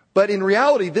 But in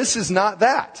reality, this is not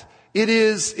that. It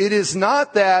is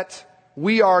not that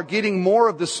we are getting more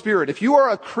of the Spirit. If you are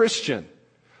a Christian,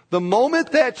 the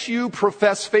moment that you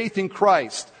profess faith in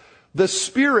Christ, the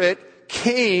Spirit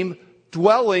came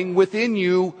dwelling within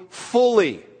you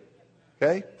fully.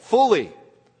 Okay? Fully.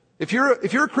 If you're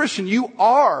a Christian, you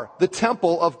are the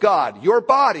temple of God. Your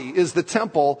body is the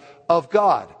temple of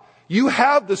God. You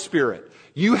have the Spirit.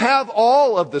 You have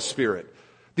all of the Spirit.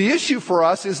 The issue for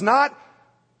us is not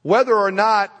whether or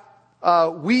not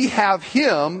we have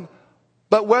Him,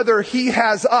 but whether He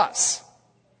has us.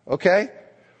 Okay?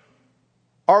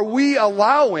 Are we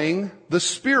allowing the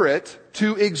Spirit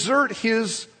to exert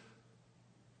His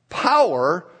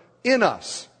power in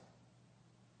us?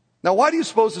 Now, why do you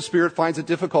suppose the Spirit finds it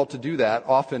difficult to do that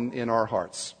often in our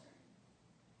hearts?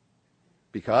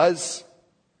 Because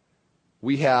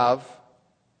we have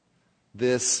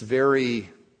this very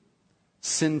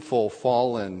sinful,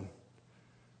 fallen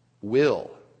will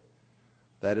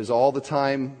that is all the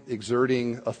time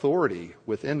exerting authority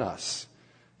within us.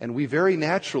 And we very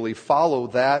naturally follow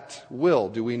that will,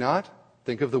 do we not?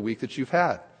 Think of the week that you've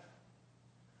had.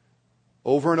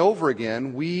 Over and over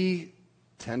again, we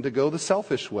tend to go the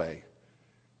selfish way.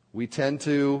 We tend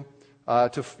to go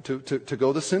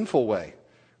the sinful way.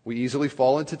 We easily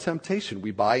fall into temptation.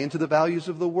 We buy into the values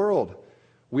of the world.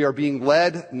 We are being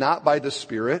led not by the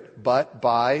Spirit, but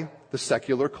by the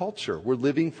secular culture. We're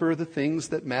living for the things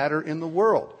that matter in the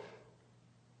world.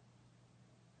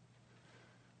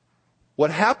 What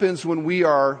happens when we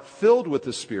are filled with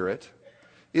the Spirit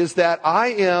is that I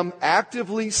am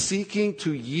actively seeking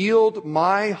to yield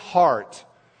my heart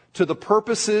to the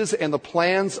purposes and the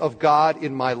plans of God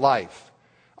in my life.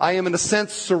 I am, in a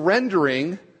sense,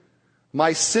 surrendering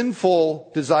my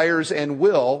sinful desires and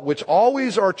will, which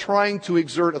always are trying to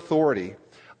exert authority.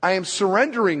 I am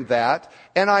surrendering that,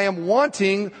 and I am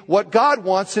wanting what God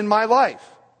wants in my life.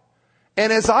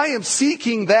 And as I am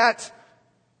seeking that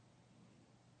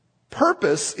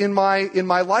purpose in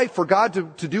my life for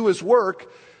God to do His work,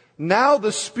 now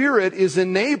the Spirit is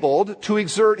enabled to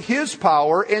exert His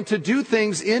power and to do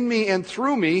things in me and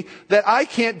through me that I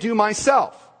can't do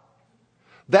myself.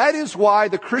 That is why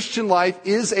the Christian life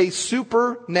is a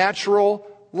supernatural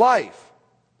life.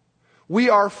 We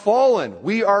are fallen.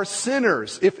 We are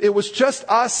sinners. If it was just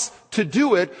us to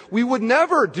do it, we would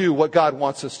never do what God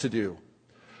wants us to do.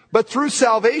 But through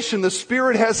salvation, the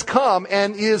Spirit has come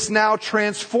and is now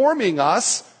transforming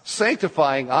us,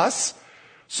 sanctifying us,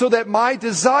 so that my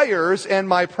desires and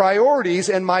my priorities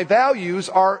and my values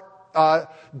are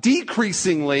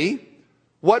decreasingly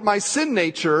what my sin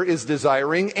nature is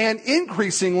desiring and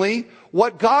increasingly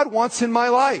what God wants in my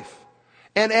life.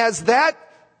 And as that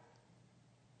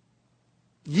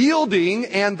yielding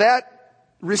and that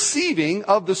receiving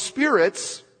of the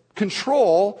Spirit's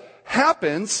control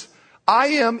happens, I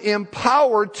am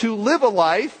empowered to live a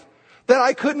life that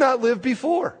I could not live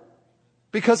before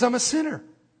because I'm a sinner.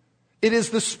 It is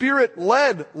the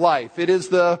Spirit-led life. It is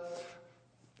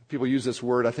people use this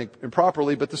word, I think,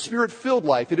 improperly, but the Spirit-filled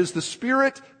life. It is the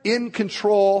Spirit in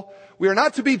control. We are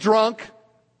not to be drunk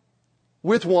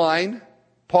with wine,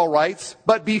 Paul writes,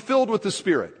 but be filled with the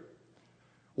Spirit.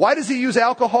 Why does he use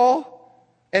alcohol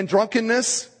and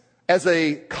drunkenness as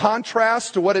a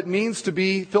contrast to what it means to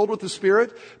be filled with the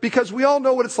Spirit? Because we all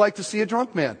know what it's like to see a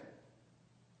drunk man.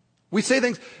 We say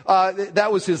things,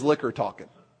 that was his liquor talking.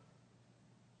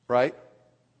 Right?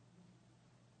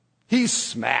 He's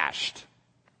smashed.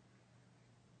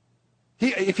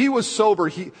 If he was sober,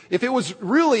 if it was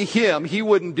really him, he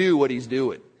wouldn't do what he's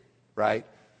doing, right?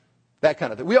 That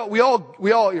kind of thing. We all,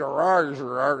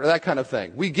 that kind of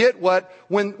thing. We get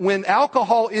when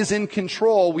alcohol is in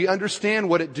control, we understand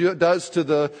what it does to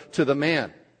the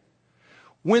man.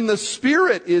 When the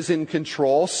Spirit is in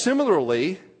control,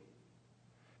 similarly,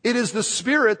 it is the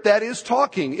Spirit that is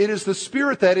talking. It is the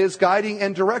Spirit that is guiding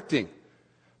and directing.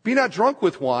 Be not drunk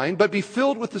with wine, but be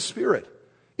filled with the Spirit.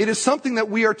 It is something that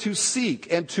we are to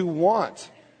seek and to want.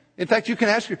 In fact, you can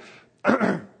ask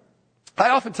I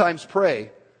oftentimes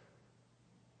pray,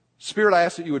 Spirit, I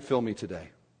ask that you would fill me today.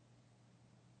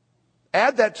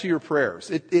 Add that to your prayers.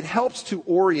 It helps to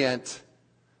orient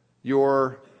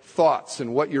your thoughts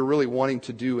and what you're really wanting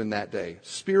to do in that day.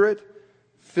 Spirit,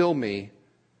 fill me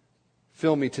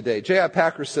today. J.I.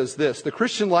 Packer says this: the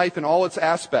Christian life in all its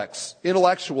aspects,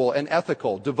 intellectual and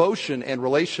ethical, devotion and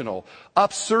relational,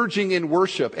 upsurging in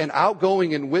worship and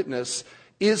outgoing in witness,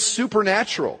 is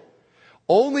supernatural.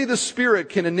 Only the Spirit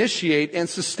can initiate and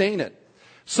sustain it.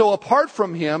 So apart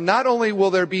from Him, not only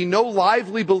will there be no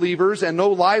lively believers and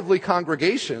no lively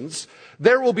congregations,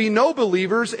 there will be no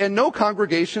believers and no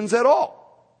congregations at all.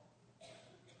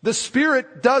 The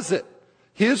Spirit does it.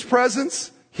 His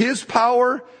presence, His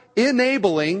power,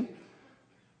 enabling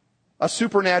a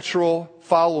supernatural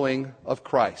following of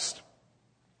Christ.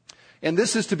 And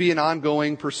this is to be an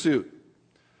ongoing pursuit.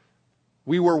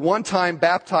 We were one time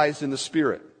baptized in the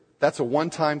Spirit. That's a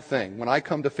one-time thing. When I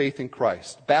come to faith in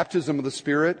Christ, baptism of the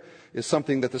Spirit is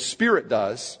something that the Spirit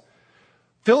does.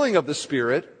 Filling of the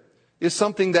Spirit is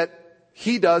something that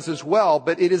He does as well,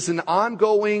 but it is an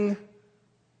ongoing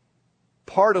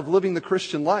part of living the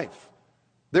Christian life.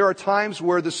 There are times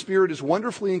where the Spirit is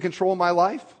wonderfully in control of my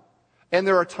life, and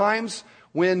there are times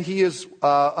when He is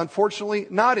unfortunately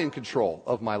not in control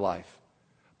of my life.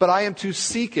 But I am to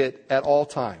seek it at all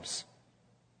times.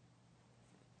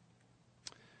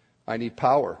 I need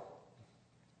power.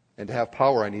 And to have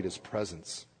power, I need His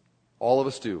presence. All of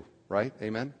us do, right?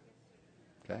 Amen?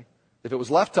 Okay. If it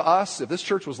was left to us, if this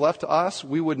church was left to us,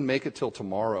 we wouldn't make it till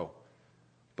tomorrow.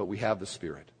 But we have the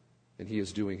Spirit, and He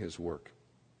is doing His work.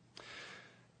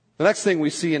 The next thing we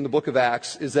see in the book of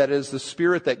Acts is that it is the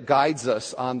Spirit that guides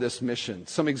us on this mission.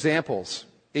 Some examples.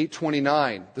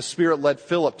 8:29, the Spirit led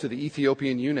Philip to the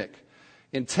Ethiopian eunuch.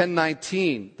 In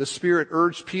 10:19, the Spirit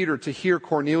urged Peter to hear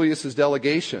Cornelius'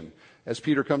 delegation, as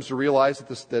Peter comes to realize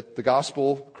that the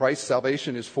gospel, Christ's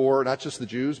salvation, is for not just the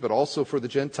Jews, but also for the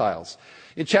Gentiles.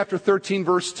 In chapter 13,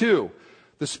 verse 2,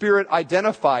 the Spirit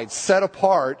identified, set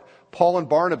apart Paul and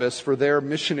Barnabas for their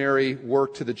missionary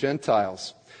work to the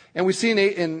Gentiles. And we see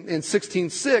in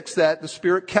 16:6 that the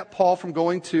Spirit kept Paul from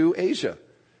going to Asia.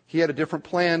 He had a different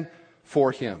plan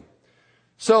for him.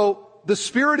 So the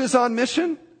Spirit is on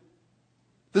mission.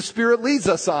 The Spirit leads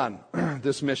us on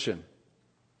this mission.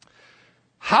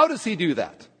 How does He do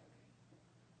that?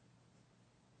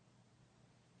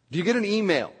 Do you get an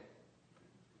email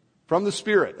from the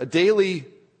Spirit, a daily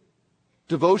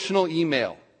devotional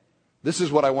email? This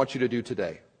is what I want you to do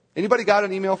today. Anybody got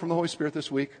an email from the Holy Spirit this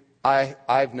week?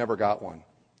 I've never got one.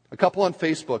 A couple on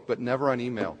Facebook, but never on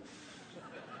email.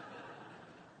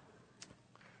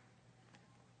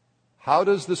 How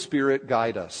does the Spirit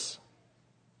guide us?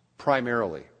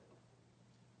 Primarily.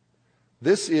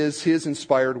 This is His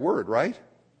inspired word, right?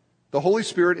 The Holy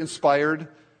Spirit inspired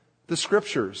the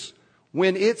Scriptures.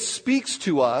 When it speaks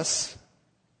to us,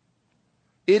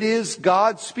 it is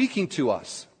God speaking to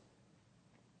us.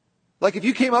 Like if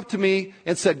you came up to me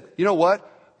and said, you know what?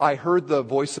 I heard the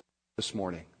voice of God this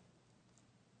morning.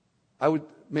 I would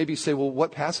maybe say, well,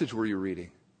 what passage were you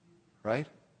reading? Right?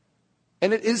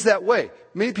 And it is that way.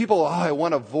 Many people, I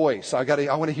want a voice. I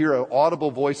want to hear an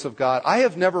audible voice of God. I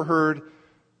have never heard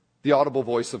the audible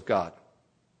voice of God.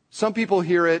 Some people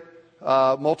hear it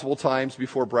multiple times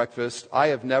before breakfast. I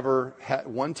have never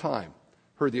one time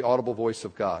heard the audible voice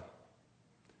of God.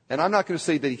 And I'm not going to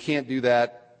say that He can't do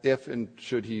that if and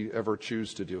should He ever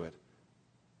choose to do it.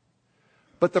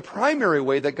 But the primary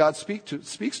way that God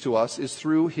speaks to us is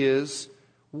through His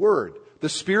Word. The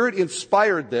Spirit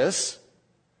inspired this.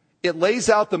 It lays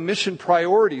out the mission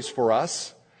priorities for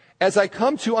us. As I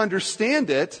come to understand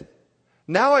it,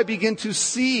 now I begin to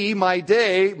see my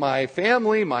day, my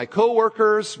family, my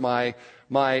coworkers, my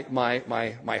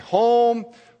home,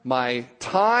 my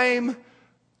time,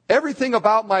 everything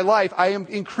about my life. I am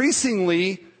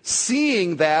increasingly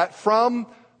seeing that from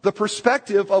the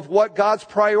perspective of what God's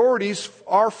priorities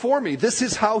are for me. This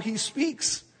is how He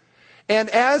speaks. And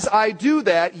as I do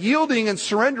that, yielding and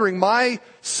surrendering my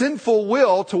sinful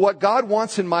will to what God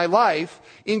wants in my life,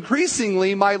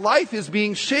 increasingly my life is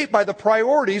being shaped by the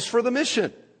priorities for the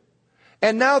mission.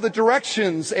 And now the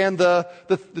directions and the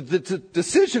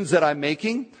decisions that I'm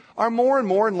making are more and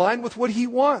more in line with what he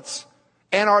wants,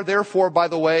 and are therefore, by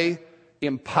the way,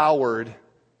 empowered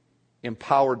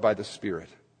by the Spirit.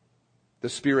 The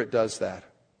Spirit does that.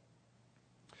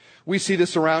 We see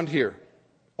this around here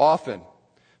often.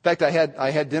 In fact,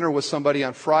 I had dinner with somebody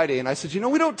on Friday, and I said,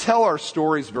 we don't tell our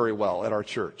stories very well at our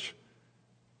church.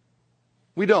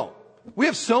 We don't. We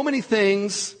have so many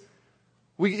things.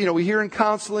 We hear in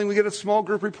counseling, we get in small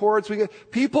group reports,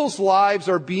 people's lives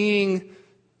are being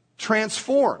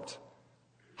transformed.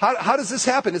 How does this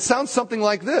happen? It sounds something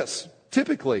like this,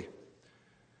 typically.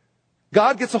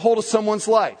 God gets a hold of someone's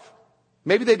life.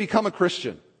 Maybe they become a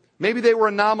Christian. Maybe they were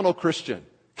a nominal Christian,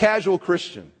 casual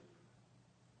Christian.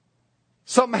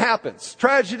 Something happens.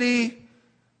 Tragedy,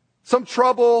 some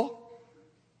trouble.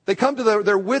 They come to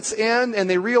their wits' end and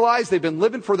they realize they've been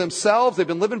living for themselves. They've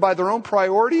been living by their own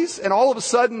priorities. And all of a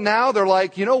sudden now they're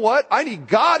like, you know what? I need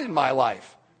God in my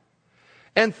life.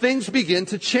 And things begin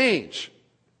to change.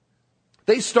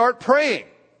 They start praying.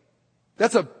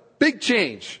 That's a big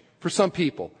change for some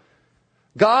people.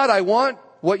 God, I want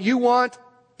what you want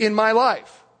in my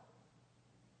life.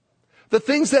 The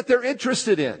things that they're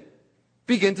interested in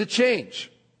begin to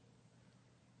change.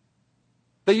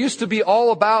 They used to be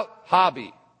all about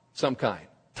hobby, some kind.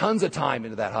 Tons of time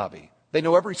into that hobby. They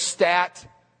know every stat,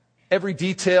 every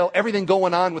detail, everything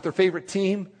going on with their favorite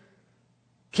team.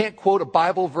 Can't quote a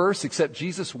Bible verse except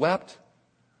Jesus wept.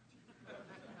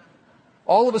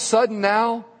 All of a sudden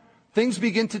now, things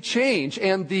begin to change,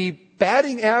 and the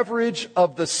batting average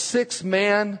of the sixth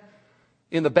man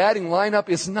in the batting lineup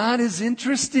is not as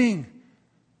interesting.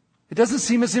 It doesn't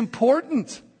seem as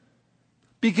important.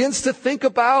 Begins to think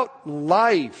about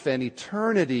life and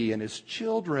eternity and his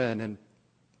children, and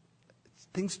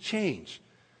things change.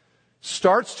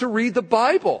 Starts to read the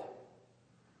Bible.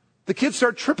 The kids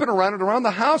start tripping around it around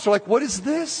the house. They're like, what is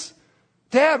this?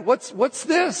 Dad, what's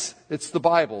this? It's the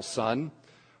Bible, son.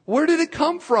 Where did it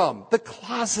come from? The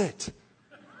closet.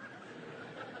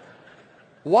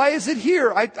 Why is it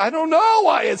here? I don't know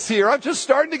why it's here. I'm just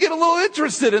starting to get a little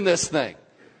interested in this thing.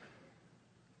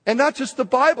 And not just the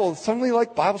Bible, suddenly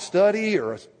like Bible study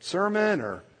or a sermon,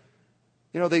 or,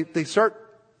 they start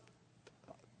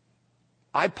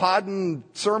iPodding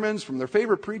sermons from their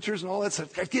favorite preachers and all that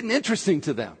stuff. It's getting interesting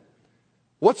to them.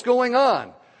 What's going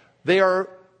on? They are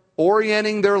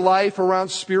orienting their life around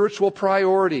spiritual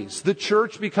priorities. The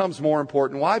church becomes more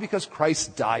important. Why? Because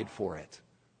Christ died for it.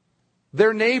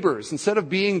 Their neighbors, instead of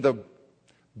being the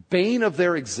bane of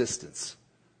their existence,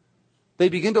 they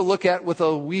begin to look at with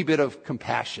a wee bit of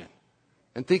compassion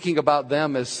and thinking about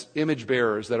them as image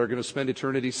bearers that are going to spend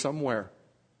eternity somewhere.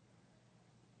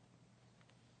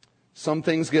 Some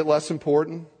things get less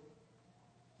important.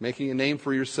 Making a name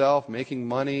for yourself, making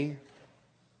money,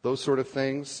 those sort of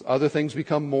things. Other things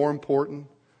become more important.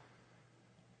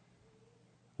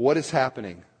 What is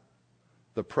happening?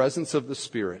 The presence of the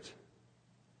Spirit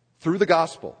through the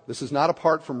gospel. This is not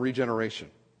apart from regeneration.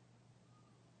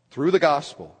 Through the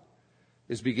gospel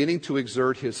is beginning to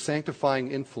exert his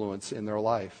sanctifying influence in their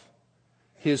life.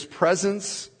 His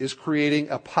presence is creating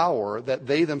a power that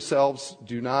they themselves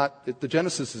do not, the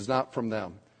genesis is not from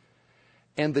them.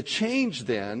 And the change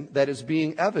then that is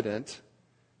being evident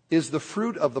is the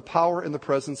fruit of the power and the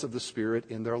presence of the Spirit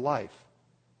in their life.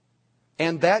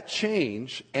 And that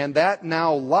change and that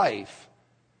now life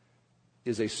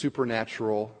is a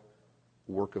supernatural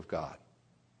work of God.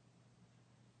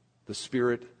 The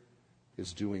Spirit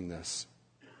is doing this.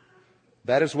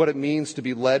 That is what it means to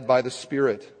be led by the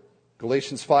Spirit.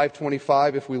 Galatians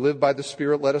 5:25, if we live by the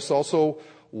Spirit, let us also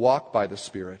walk by the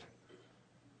Spirit.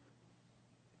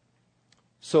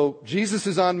 So Jesus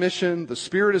is on mission, the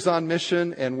Spirit is on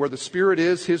mission, and where the Spirit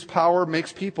is, his power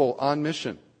makes people on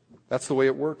mission. That's the way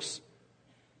it works.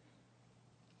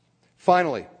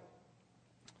 Finally,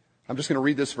 I'm just going to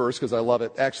read this verse because I love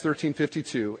it. Acts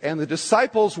 13:52. And the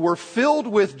disciples were filled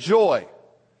with joy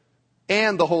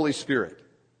and the Holy Spirit.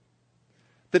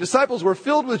 The disciples were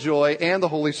filled with joy and the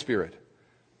Holy Spirit.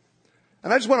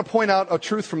 And I just want to point out a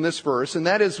truth from this verse, and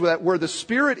that is that where the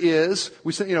Spirit is,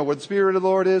 we say, where the Spirit of the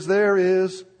Lord is, there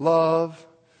is love,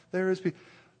 there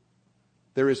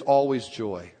is always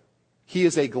joy. He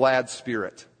is a glad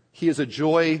Spirit. He is a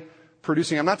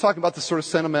joy-producing. I'm not talking about the sort of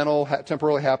sentimental,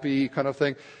 temporarily happy kind of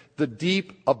thing. The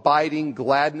deep, abiding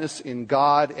gladness in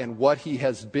God and what he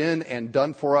has been and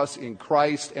done for us in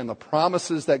Christ and the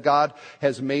promises that God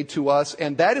has made to us.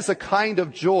 And that is a kind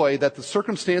of joy that the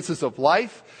circumstances of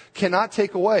life cannot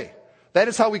take away. That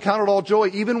is how we count it all joy,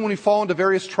 even when we fall into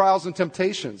various trials and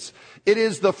temptations. It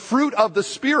is the fruit of the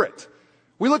Spirit,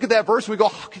 We look at that verse and we go,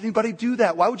 how can anybody do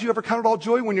that? Why would you ever count it all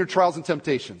joy when you're trials and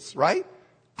temptations, right?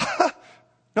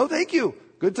 No, thank you.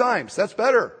 Good times, that's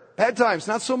better. Bad times,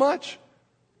 not so much.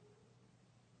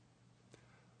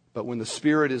 But when the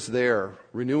Spirit is there,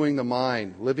 renewing the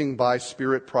mind, living by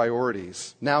Spirit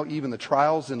priorities, now even the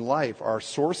trials in life are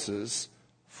sources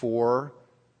for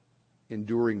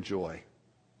enduring joy.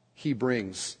 He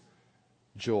brings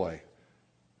joy.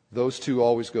 Those two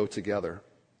always go together.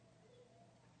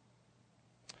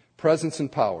 Presence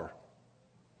and power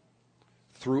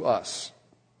through us,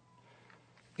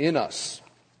 in us,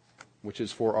 which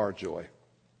is for our joy.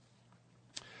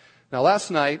 Now,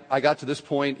 last night, I got to this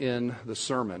point in the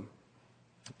sermon,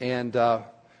 and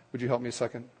would you help me a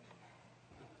second?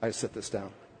 I set this down.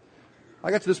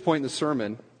 I got to this point in the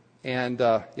sermon, and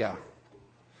I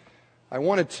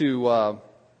wanted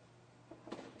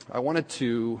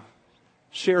to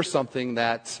share something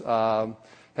that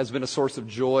has been a source of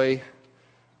joy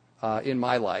in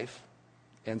my life.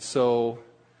 And so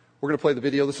we're going to play the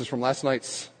video. This is from last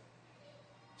night's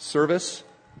service.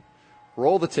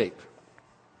 Roll the tape.